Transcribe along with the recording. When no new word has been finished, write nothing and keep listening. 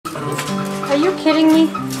Are you kidding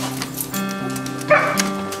me?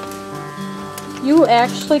 You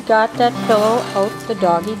actually got that pillow out the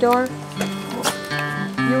doggy door?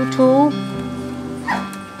 You too?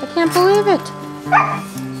 I can't believe it.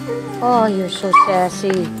 Oh, you're so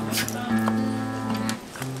sassy.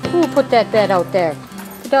 Who put that bed out there?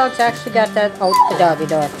 The dog's actually got that out the doggy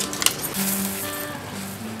door.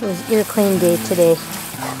 It was ear clean day today.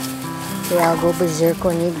 They all go berserk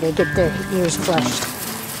when they get their ears flushed.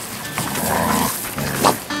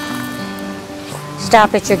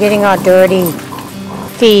 Stop it, you're getting all dirty.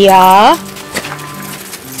 Thea?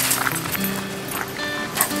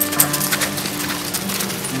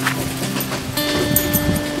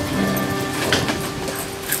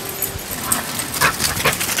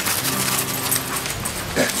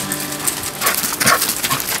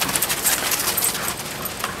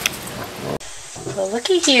 Well,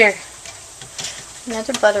 looky here.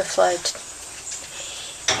 Another butterfly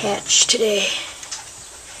hatched today.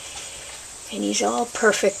 And he's all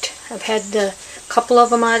perfect. I've had a couple of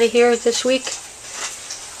them out of here this week.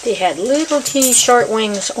 They had little teeny short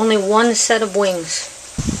wings, only one set of wings.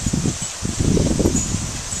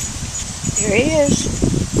 There he is.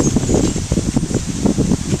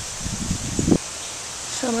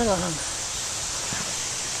 Some along.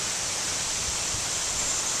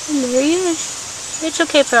 And there he is. It's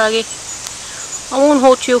okay, Froggy. I won't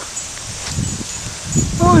hurt you.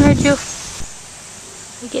 I won't hurt you.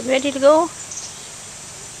 You getting ready to go?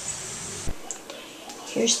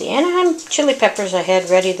 Here's the Anaheim chili peppers I had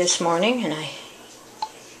ready this morning, and I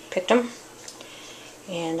picked them.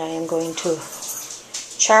 And I am going to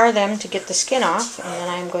char them to get the skin off, and then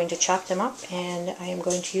I am going to chop them up, and I am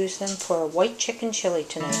going to use them for white chicken chili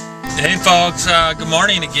tonight. Hey folks, good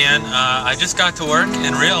morning again. I just got to work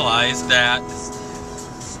and realized that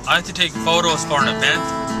I have to take photos for an event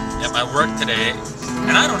at my work today,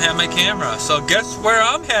 and I don't have my camera. So guess where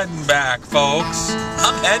I'm heading back, folks?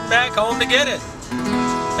 I'm heading back home to get it.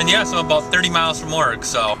 And yes, I'm about 30 miles from work,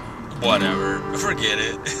 so whatever, forget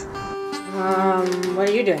it. What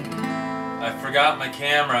are you doing? I forgot my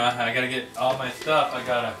camera. I gotta get all my stuff. I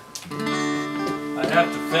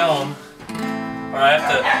have to film, or I have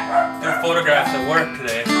to do photographs at work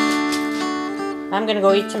today. I'm gonna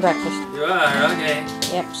go eat some breakfast. You are? Okay.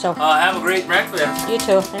 Yep, so. Have a great breakfast. You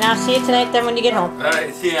too. And I'll see you tonight then when you get home.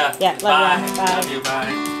 Alright, see ya. Yeah, love you. Bye. Love you,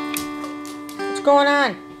 bye. What's going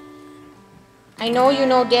on? I know you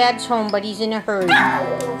know Dad's home, but he's in a hurry.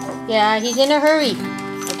 Yeah, he's in a hurry.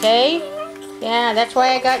 Okay? Yeah, that's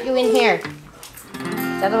why I got you in here.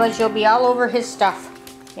 Otherwise you'll be all over his stuff.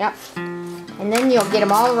 Yep. And then you'll get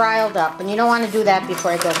him all riled up. And you don't want to do that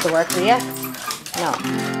before he goes to work, do you? No.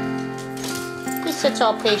 He sits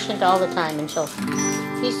all patient all the time until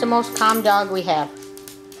he's the most calm dog we have.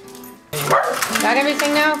 Got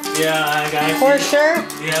everything now? Yeah, I got it. For sure?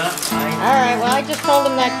 Yeah. Alright, well I just told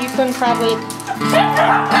him that you couldn't probably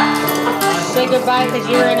say goodbye because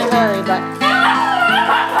you were in a hurry, but...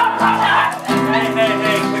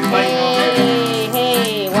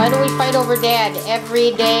 Hey, why do we fight over Dad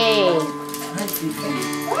every day?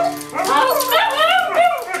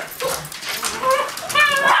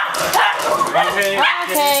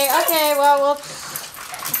 Okay, well,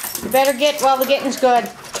 you better get while the getting's good.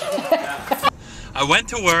 I went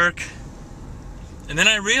to work, and then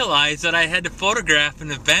I realized that I had to photograph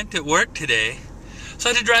an event at work today. So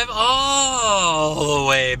I had to drive all the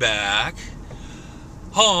way back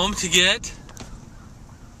home to get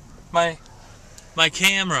my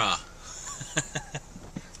camera.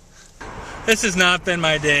 This has not been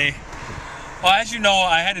my day. Well, as you know,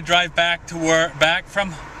 I had to drive back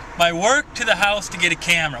from my work to the house to get a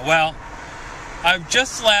camera. Well, I've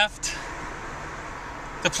just left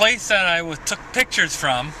the place that I took pictures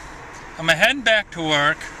from. I'm heading back to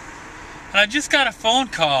work, and I just got a phone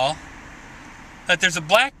call that there's a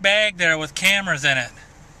black bag there with cameras in it.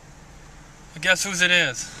 Well, guess whose it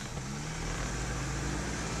is?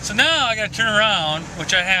 So now I gotta turn around,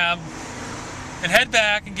 which I have, and head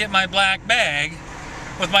back and get my black bag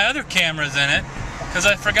with my other cameras in it, because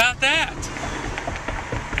I forgot that.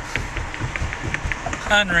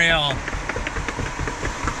 Unreal.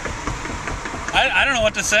 I don't know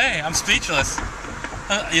what to say. I'm speechless.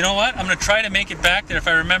 You know what? I'm going to try to make it back there if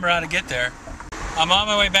I remember how to get there. I'm on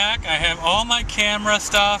my way back. I have all my camera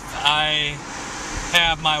stuff. I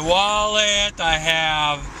have my wallet. I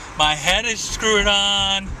have my head is screwed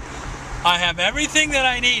on. I have everything that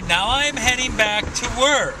I need. Now I'm heading back to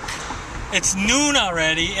work. It's noon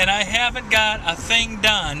already, and I haven't got a thing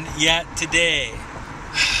done yet today.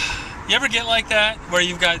 You ever get like that, where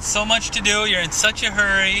you've got so much to do, you're in such a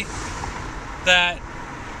hurry, that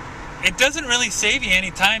it doesn't really save you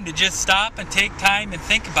any time to just stop and take time and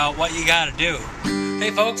think about what you gotta do.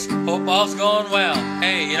 Hey folks, hope all's going well.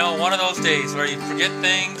 Hey, you know, one of those days where you forget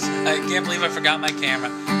things. I can't believe I forgot my camera.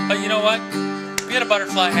 But you know what? We had a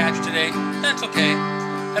butterfly hatch today. That's okay.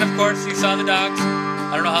 And of course, you saw the dogs.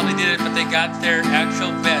 I don't know how they did it, but they got their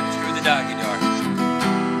actual vet through the doggy door.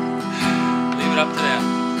 Leave it up to them.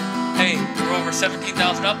 Hey, we're over 17,000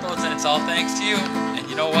 uploads, and it's all thanks to you. And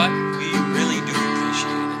you know what? We really do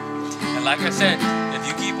appreciate it. And like I said, if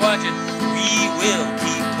you keep watching, we will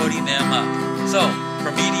keep putting them up. So,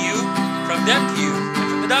 from me to you, from them to you, and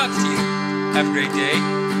from the dogs to you, have a great day,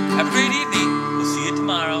 have a great evening. We'll see you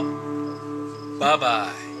tomorrow.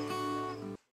 Bye-bye.